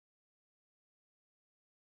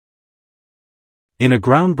In a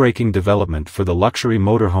groundbreaking development for the luxury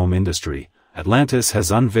motorhome industry, Atlantis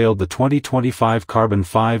has unveiled the 2025 Carbon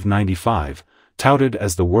 595, touted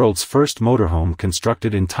as the world's first motorhome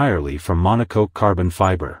constructed entirely from monocoque carbon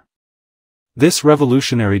fiber. This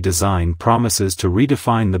revolutionary design promises to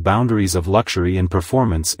redefine the boundaries of luxury and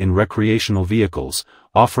performance in recreational vehicles,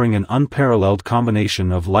 offering an unparalleled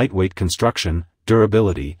combination of lightweight construction,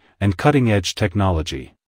 durability, and cutting-edge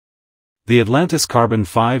technology. The Atlantis Carbon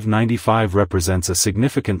 595 represents a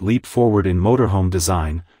significant leap forward in motorhome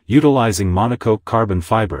design, utilizing monocoque carbon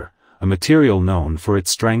fiber, a material known for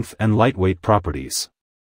its strength and lightweight properties.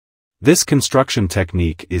 This construction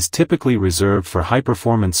technique is typically reserved for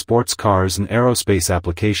high-performance sports cars and aerospace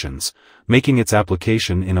applications, making its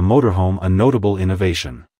application in a motorhome a notable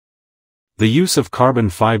innovation. The use of carbon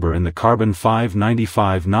fiber in the Carbon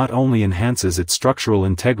 595 not only enhances its structural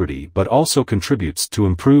integrity but also contributes to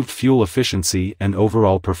improved fuel efficiency and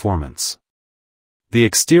overall performance. The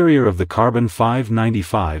exterior of the Carbon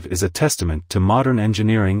 595 is a testament to modern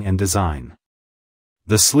engineering and design.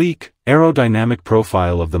 The sleek, aerodynamic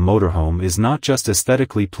profile of the motorhome is not just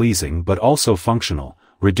aesthetically pleasing but also functional,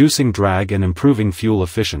 reducing drag and improving fuel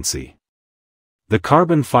efficiency. The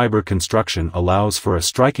carbon fiber construction allows for a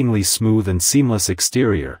strikingly smooth and seamless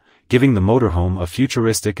exterior, giving the motorhome a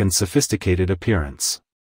futuristic and sophisticated appearance.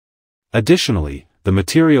 Additionally, the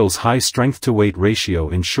material's high strength-to-weight ratio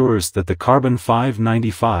ensures that the Carbon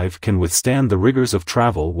 595 can withstand the rigors of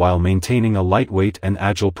travel while maintaining a lightweight and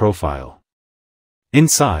agile profile.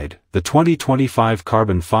 Inside, the 2025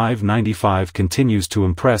 Carbon 595 continues to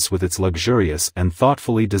impress with its luxurious and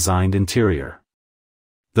thoughtfully designed interior.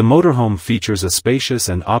 The motorhome features a spacious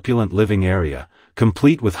and opulent living area,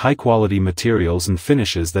 complete with high-quality materials and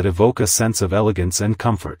finishes that evoke a sense of elegance and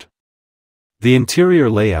comfort. The interior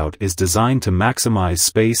layout is designed to maximize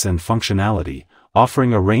space and functionality,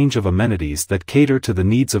 offering a range of amenities that cater to the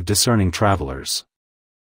needs of discerning travelers.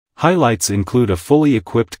 Highlights include a fully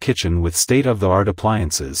equipped kitchen with state-of-the-art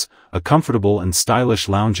appliances, a comfortable and stylish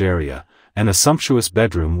lounge area, and a sumptuous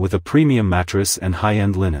bedroom with a premium mattress and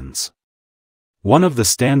high-end linens. One of the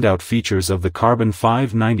standout features of the Carbon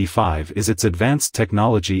 595 is its advanced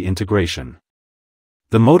technology integration.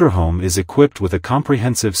 The motorhome is equipped with a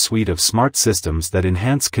comprehensive suite of smart systems that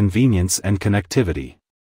enhance convenience and connectivity.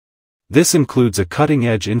 This includes a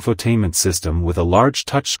cutting-edge infotainment system with a large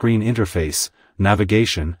touchscreen interface,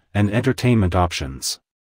 navigation, and entertainment options.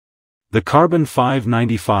 The Carbon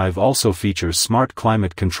 595 also features smart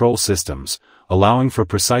climate control systems, allowing for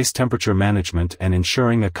precise temperature management and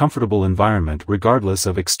ensuring a comfortable environment regardless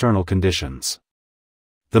of external conditions.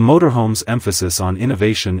 The motorhome's emphasis on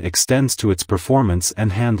innovation extends to its performance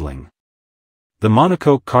and handling. The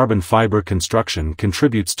monocoque carbon fiber construction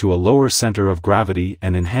contributes to a lower center of gravity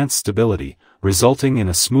and enhanced stability, resulting in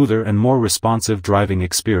a smoother and more responsive driving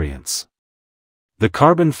experience. The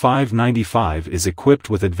Carbon 595 is equipped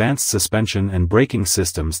with advanced suspension and braking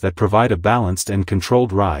systems that provide a balanced and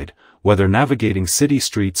controlled ride, whether navigating city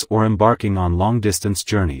streets or embarking on long-distance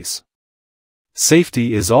journeys.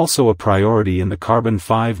 Safety is also a priority in the Carbon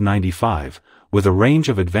 595, with a range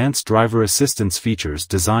of advanced driver assistance features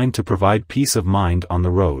designed to provide peace of mind on the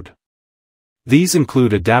road. These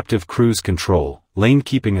include adaptive cruise control, lane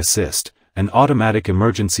keeping assist, and automatic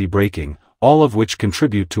emergency braking, all of which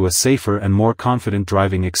contribute to a safer and more confident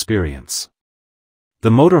driving experience. The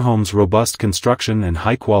motorhome's robust construction and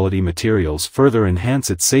high-quality materials further enhance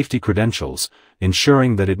its safety credentials,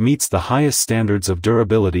 ensuring that it meets the highest standards of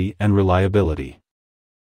durability and reliability.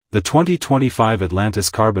 The 2025 Atlantis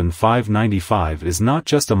Carbon 595 is not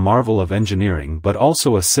just a marvel of engineering but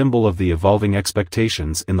also a symbol of the evolving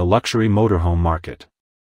expectations in the luxury motorhome market.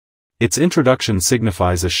 Its introduction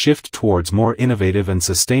signifies a shift towards more innovative and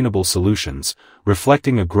sustainable solutions,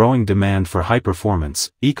 reflecting a growing demand for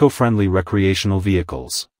high-performance, eco-friendly recreational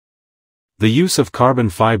vehicles. The use of carbon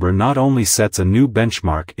fiber not only sets a new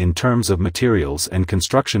benchmark in terms of materials and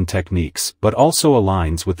construction techniques but also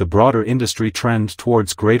aligns with the broader industry trend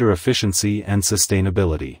towards greater efficiency and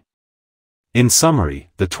sustainability. In summary,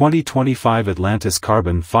 the 2025 Atlantis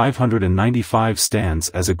Carbon 595 stands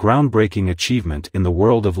as a groundbreaking achievement in the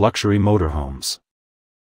world of luxury motorhomes.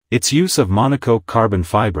 Its use of monocoque carbon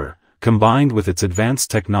fiber, combined with its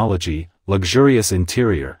advanced technology, luxurious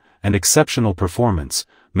interior, and exceptional performance,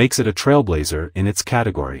 makes it a trailblazer in its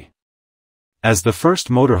category. As the first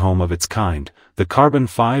motorhome of its kind, the Carbon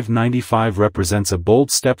 595 represents a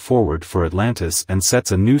bold step forward for Atlantis and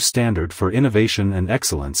sets a new standard for innovation and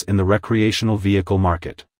excellence in the recreational vehicle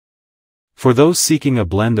market. For those seeking a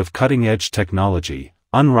blend of cutting-edge technology,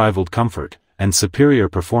 unrivaled comfort, and superior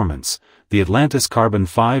performance, the Atlantis Carbon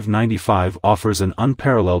 595 offers an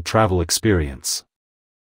unparalleled travel experience.